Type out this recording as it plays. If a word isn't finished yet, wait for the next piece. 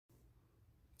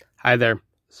Hi there.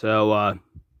 Not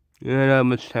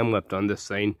much time left on this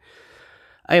thing.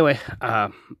 Anyway,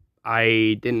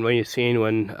 I didn't really see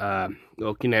anyone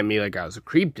looking at me like I was a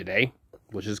creep today,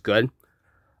 which is good.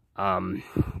 At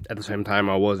the same time,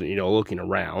 I wasn't, looking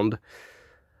around,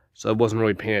 so I wasn't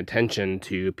really paying attention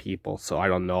to people. So I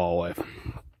don't know if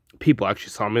people actually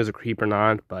saw me as a creep or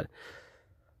not, but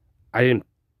it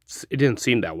didn't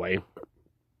seem that way.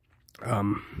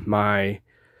 My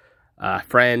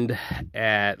friend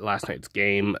at last night's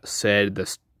game said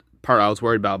this part I was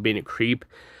worried about being a creep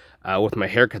with my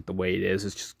haircut the way it is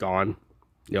just gone.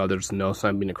 There's no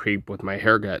sign of being a creep with my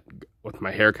haircut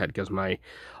because my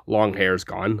long hair is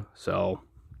gone. So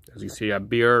as you see, I have a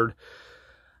beard.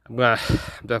 I'm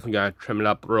definitely gonna trim it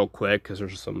up real quick because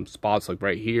there's some spots like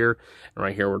right here and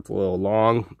right here where it's a little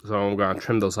long. So I'm gonna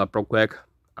trim those up real quick.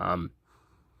 I'm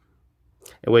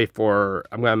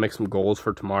gonna make some goals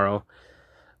for tomorrow.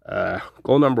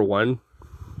 Goal number 1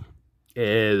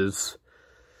 is,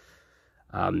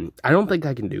 I don't think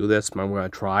I can do this, but I'm going to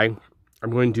try. I'm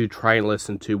going to try and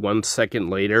listen to 1 Second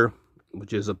Later,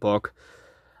 which is a book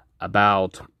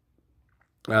about,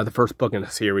 the first book in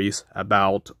a series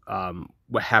about,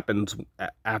 what happens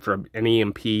after an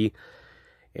EMP,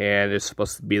 and it's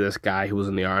supposed to be this guy who was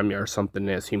in the army or something,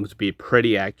 and it seems to be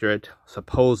pretty accurate,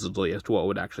 supposedly, as to what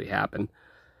would actually happen.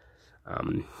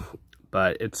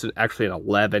 But it's actually an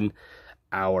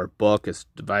 11-hour book. It's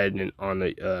divided on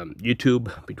the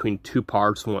YouTube between 2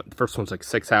 parts. The first one's like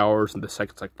 6 hours, and the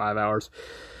second's like 5 hours.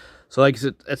 So like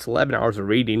it's 11 hours of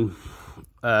reading.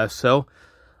 For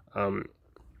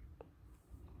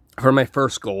my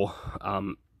first goal,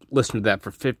 listen to that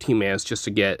for 15 minutes just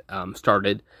to get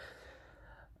started.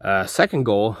 Second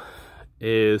goal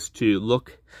is to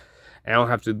look. I don't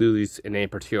have to do these in any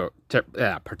particular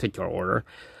order.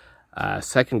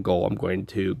 Second goal, I'm going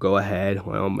to go ahead.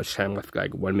 Well, much time left,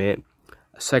 like 1 minute.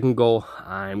 Second goal,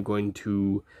 I'm going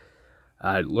to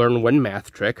learn one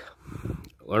math trick.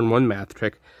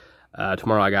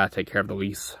 Tomorrow I gotta take care of the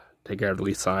lease. Take care of the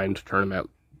lease signed, turn them out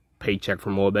paycheck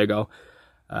from a little bit ago.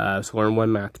 So learn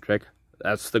one math trick.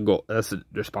 That's the goal. That's the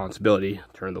responsibility.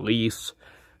 Turn the lease,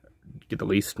 get the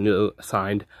lease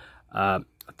signed.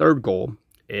 Third goal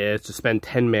is to spend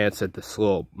 10 minutes at this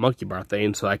little monkey bar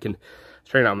thing so I can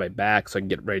straighten out my back so I can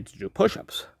get ready to do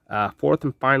push-ups. Fourth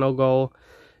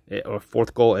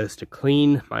goal is to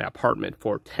clean my apartment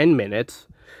for 10 minutes.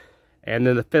 And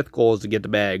then the fifth goal is to get to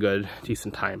bed at a good,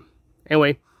 decent time.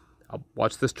 Anyway, I'll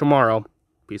watch this tomorrow.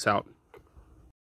 Peace out.